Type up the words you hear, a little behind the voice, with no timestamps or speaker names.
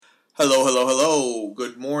Hello, hello, hello.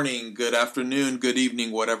 Good morning, good afternoon, good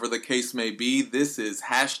evening, whatever the case may be. This is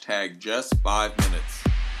hashtag just 5 minutes.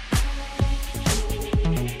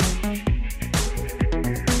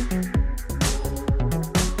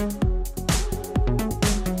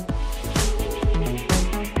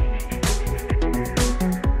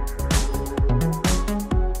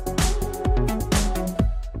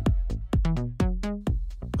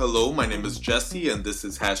 Hello, my name is Jesse, and this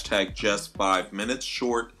is hashtag just 5 minutes,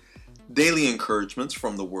 short daily encouragements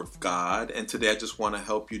from the Word of God. And today I just want to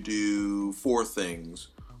help you do 4 things.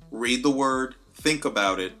 Read the Word, think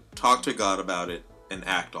about it, talk to God about it, and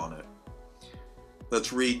act on it.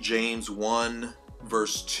 Let's read James 1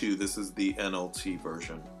 verse 2. This is the NLT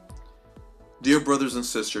version. Dear brothers and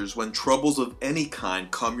sisters, when troubles of any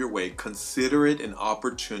kind come your way, consider it an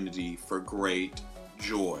opportunity for great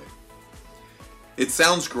joy. It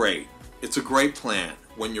sounds great. It's a great plan.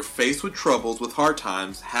 When you're faced with troubles, with hard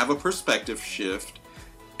times, have a perspective shift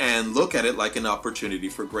and look at it like an opportunity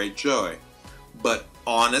for great joy. But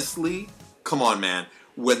honestly, come on, man.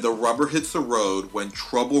 When the rubber hits the road, when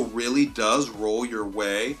trouble really does roll your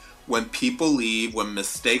way, when people leave, when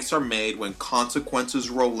mistakes are made, when consequences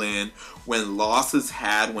roll in, when loss is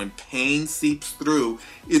had, when pain seeps through,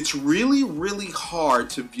 it's really, really hard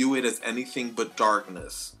to view it as anything but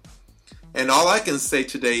darkness. And all I can say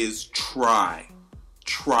today is try.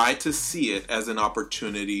 Try to see it as an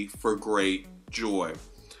opportunity for great joy.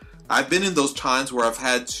 I've been in those times where I've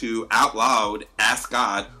had to out loud ask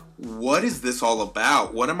God, what is this all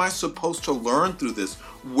about? What am I supposed to learn through this?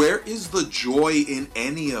 Where is the joy in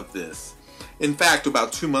any of this? In fact,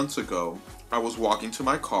 about 2 months ago, I was walking to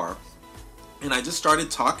my car and I just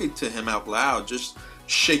started talking to him out loud, just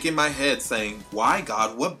shaking my head saying, why,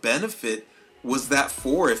 God? What benefit was that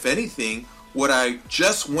for? If anything, what I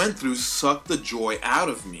just went through sucked the joy out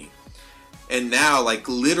of me. And now, like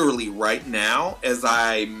literally right now, as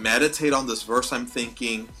I meditate on this verse, I'm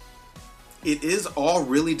thinking, it is all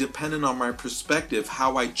really dependent on my perspective,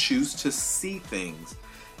 how I choose to see things.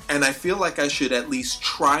 And I feel like I should at least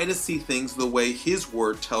try to see things the way His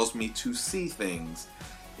Word tells me to see things.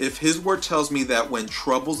 If His Word tells me that when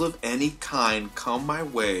troubles of any kind come my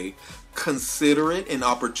way, consider it an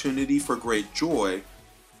opportunity for great joy,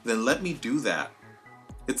 then let me do that.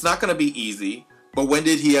 It's not going to be easy, but when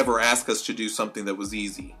did He ever ask us to do something that was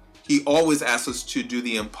easy? He always asks us to do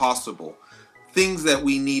the impossible, things that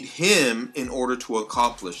we need Him in order to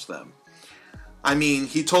accomplish them. I mean,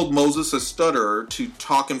 He told Moses, a stutterer, to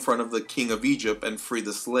talk in front of the king of Egypt and free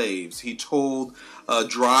the slaves. He told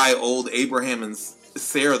dry old Abraham and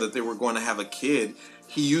Sarah that they were going to have a kid.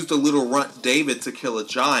 He used a little runt David to kill a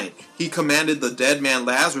giant. He commanded the dead man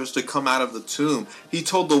Lazarus to come out of the tomb. He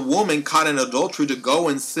told the woman caught in adultery to go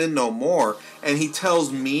and sin no more. And He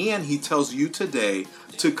tells me and He tells you today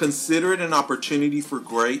to consider it an opportunity for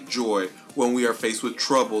great joy when we are faced with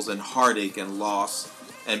troubles and heartache and loss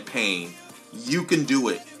and pain. You can do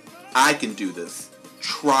it. I can do this.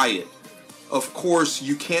 Try it. Of course,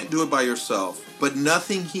 you can't do it by yourself, but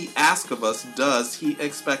nothing He asks of us does He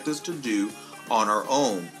expect us to do on our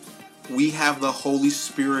own. We have the Holy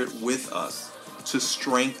Spirit with us to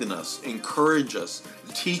strengthen us, encourage us,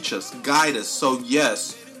 teach us, guide us. So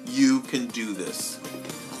yes, you can do this.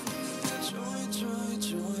 Joy, joy,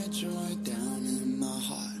 joy, joy down in my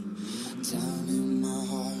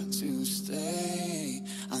heart to stay.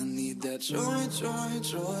 I need that joy, joy,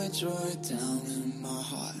 joy, joy down in my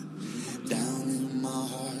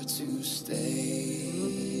heart to stay.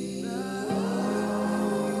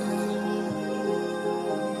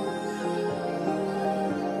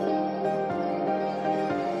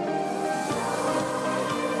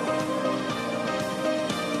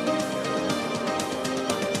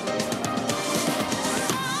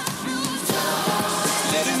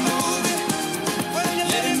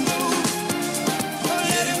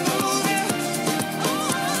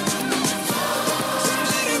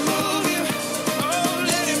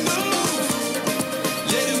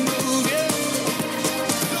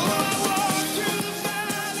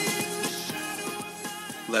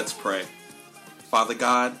 Let's pray. Father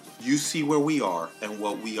God, You see where we are and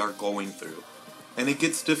what we are going through. And it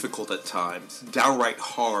gets difficult at times, downright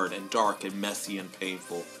hard and dark and messy and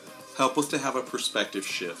painful. Help us to have a perspective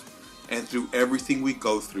shift. And through everything we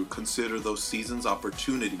go through, consider those seasons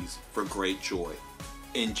opportunities for great joy.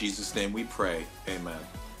 In Jesus' name we pray. Amen.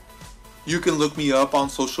 You can look me up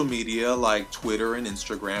on social media like Twitter and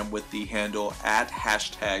Instagram with the handle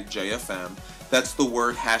 @JFM. That's the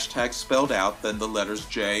word hashtag spelled out, then the letters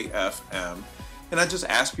JFM. And I just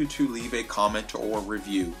ask you to leave a comment or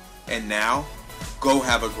review. And now, go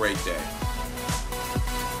have a great day.